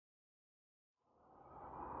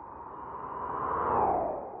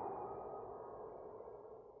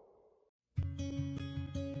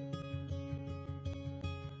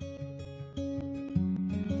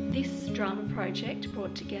drama project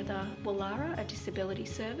brought together Wallara, a disability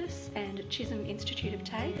service, and Chisolm Institute of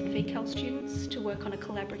Tafe and VCAL students to work on a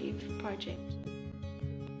collaborative project.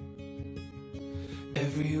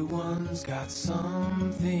 Everyone's got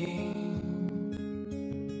something,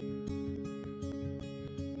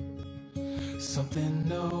 something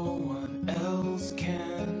no one else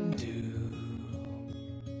can do,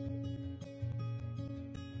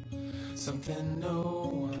 something no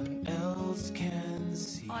one else can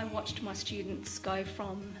see. I watched my students go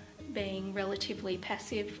from being relatively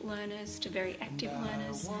passive learners to very active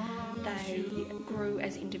learners. They grew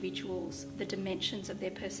as individuals. The dimensions of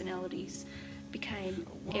their personalities became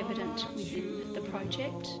evident within the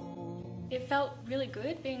project. It felt really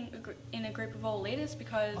good being in a group of all leaders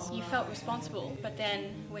because you felt responsible, but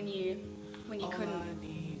then when you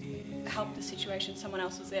couldn't help the situation, someone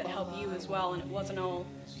else was there to help you as well, and it wasn't all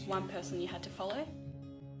one person you had to follow.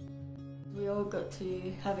 We all got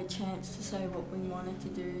to have a chance to say what we wanted to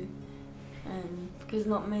do, and because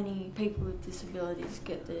not many people with disabilities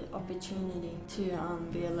get the opportunity to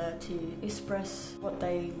be allowed to express what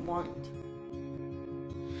they want.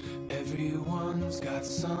 Everyone's got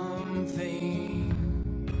something,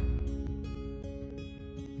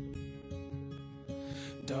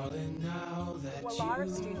 darling, now that Wallara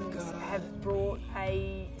you've students got have brought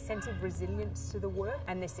a sense of resilience to the work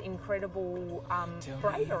and this incredible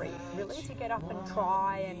bravery, really, to get up and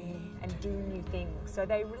try and do new things. So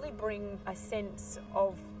they really bring a sense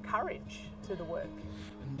of courage to the work.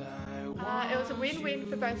 It was a win-win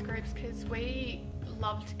for both groups because we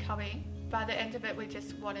loved coming. By the end of it, we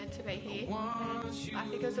just wanted to be here. And I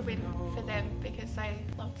think it was a win for them because they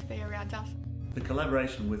loved to be around us. The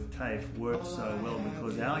collaboration with Tafe worked so well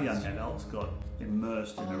because our young adults got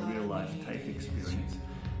immersed in a real-life Tafe experience.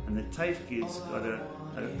 And the Tafe kids got a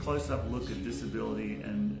close-up look at disability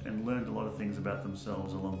and learned a lot of things about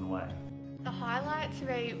themselves along the way. The highlight to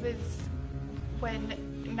me was when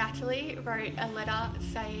Natalie wrote a letter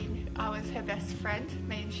saying I was her best friend.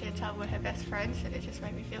 Me and Chantal were her best friends, and it just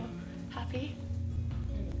made me feel happy,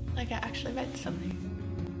 like I actually meant something.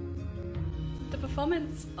 The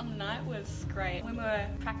performance on the night was great. When we were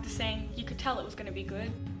practicing, you could tell it was going to be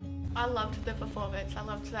good. I loved the performance. I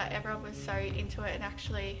loved that everyone was so into it and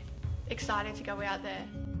actually excited to go out there.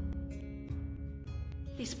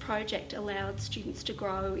 This project allowed students to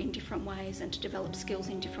grow in different ways and to develop skills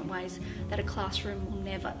in different ways that a classroom will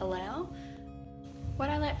never allow. What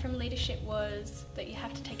I learnt from leadership was that you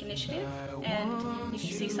have to take initiative, and if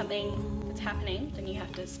you see something that's happening, then you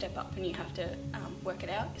have to step up and you have to work it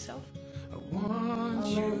out yourself. I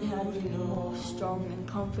learned how to be more strong and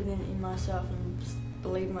confident in myself and just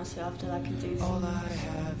believe myself that I can do things,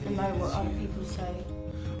 no matter what other people say.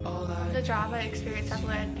 The drama experience, I've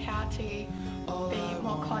learned how to be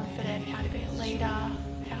more confident, how to be a leader,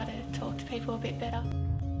 how to talk to people a bit better.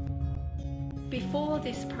 Before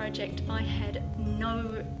this project, I had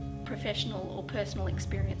no professional or personal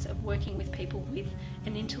experience of working with people with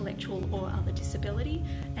an intellectual or other disability,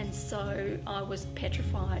 and so I was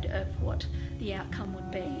petrified of what the outcome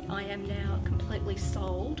would be. I am now completely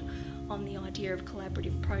sold on the idea of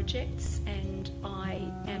collaborative projects, and I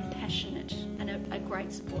am passionate and a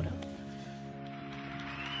great supporter.